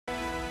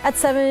At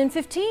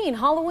 7:15,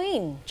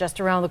 Halloween just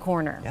around the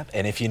corner. Yep.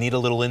 And if you need a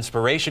little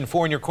inspiration,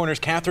 4 in Your Corner's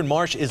Kathryn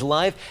Marsh is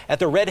live at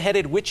the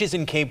Red-Headed Witches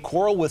in Cape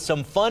Coral with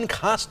some fun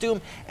costume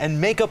and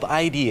makeup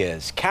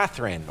ideas.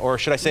 Kathryn, or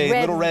should I say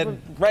Little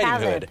Red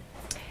Riding Hood.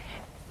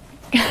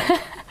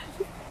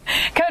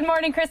 Good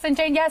morning, Chris and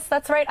Jane. Yes,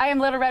 that's right. I am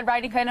Little Red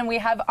Riding Hood, and we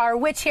have our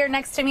witch here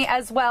next to me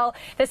as well.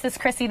 This is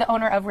Chrissy, the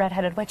owner of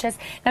Red-Headed Witches.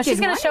 Now, she's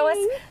going to show us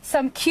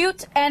some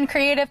cute and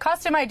creative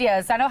costume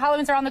ideas. I know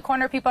Halloween's around the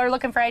corner. People are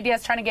looking for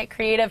ideas, trying to get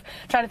creative,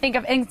 trying to think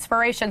of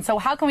inspiration. So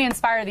how can we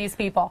inspire these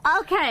people?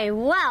 Okay,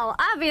 well,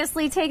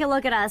 obviously, take a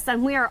look at us,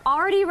 and we are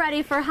already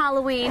ready for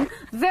Halloween.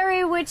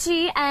 Very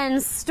witchy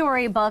and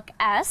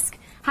storybook-esque.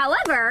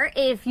 However,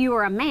 if you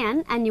are a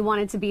man and you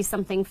want it to be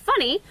something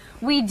funny,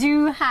 we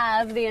do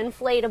have the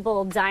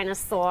inflatable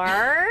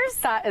dinosaurs.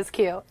 That is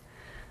cute.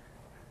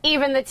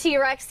 Even the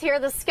T-Rex here,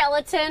 the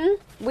skeleton.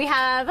 We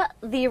have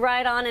the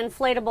ride-on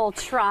inflatable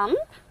Trump.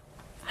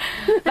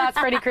 That's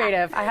pretty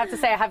creative. I have to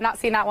say, I have not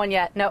seen that one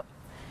yet. Nope.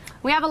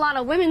 We have a lot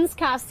of women's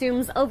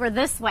costumes over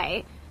this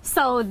way.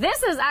 So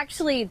this is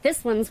actually,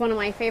 this one's one of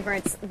my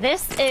favorites.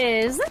 This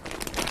is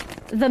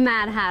the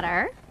Mad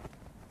Hatter.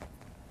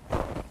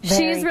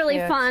 She's really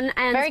fun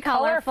and very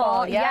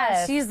colorful.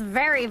 Yes, she's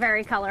very,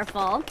 very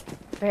colorful.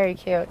 Very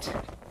cute.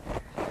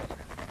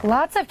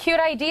 Lots of cute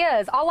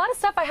ideas. A lot of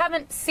stuff I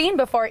haven't seen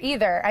before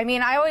either. I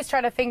mean, I always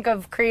try to think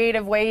of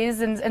creative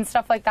ways and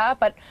stuff like that,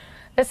 but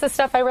this is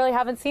stuff I really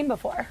haven't seen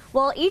before.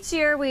 Well, each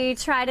year we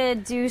try to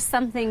do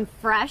something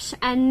fresh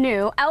and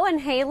new. Oh, and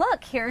hey,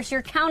 look, here's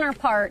your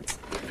counterpart.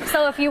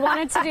 So if you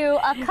wanted to do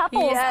a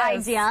couple's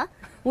idea,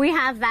 we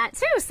have that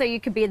too, so you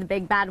could be the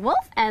Big Bad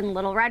Wolf and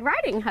Little Red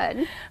Riding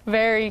Hood.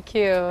 Very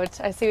cute.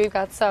 I see we've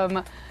got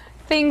some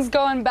things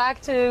going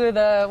back to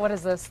the, what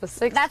is this, the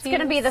 60s? That's going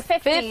to be the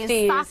 50s.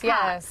 50s,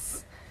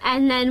 yes.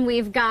 And then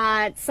we've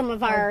got some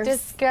of our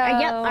disco.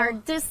 Our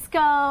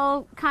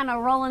disco kind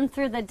of rolling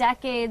through the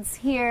decades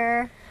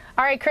here.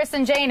 All right, Chris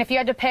and Jane, if you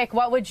had to pick,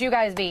 what would you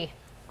guys be?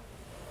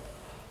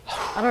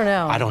 I don't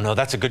know. I don't know.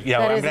 That's a good, I'm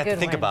going to have to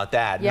think one. about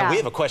that. Yeah. Now, we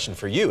have a question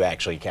for you,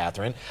 actually,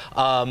 Kathryn.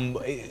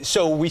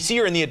 So we see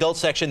her in the adult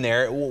section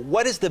there.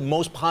 What is the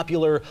most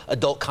popular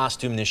adult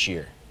costume this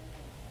year?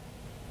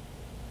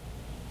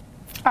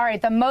 All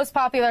right, the most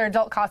popular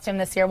adult costume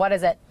this year, what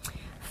is it?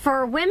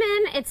 For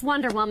women, it's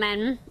Wonder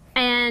Woman.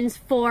 And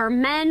for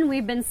men,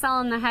 we've been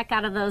selling the heck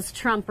out of those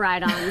Trump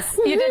ride-ons.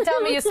 You did tell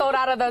me you sold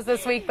out of those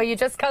this week, but you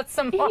just got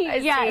some more.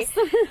 Yes.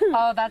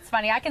 Oh, that's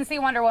funny. I can see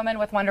Wonder Woman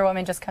with Wonder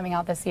Woman just coming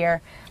out this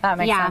year. That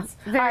makes sense.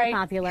 Very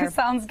popular.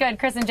 Sounds good.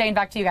 Chris and Jane,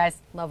 back to you guys.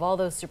 Love all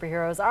those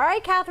superheroes. All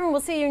right, Kathryn,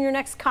 we'll see you in your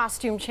next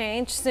costume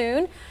change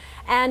soon.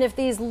 And if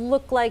these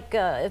look like,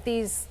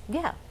 these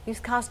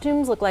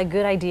costumes look like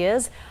good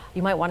ideas,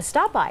 you might want to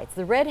stop by. It's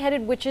the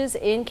Red-Headed Witches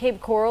in Cape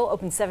Coral,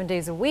 open 7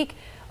 days a week,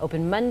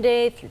 open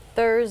Monday through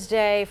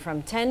Thursday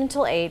from 10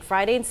 until 8,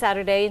 Friday and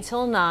Saturday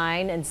until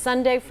 9, and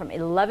Sunday from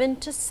 11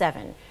 to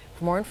 7.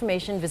 For more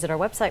information, visit our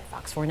website,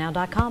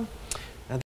 fox4now.com.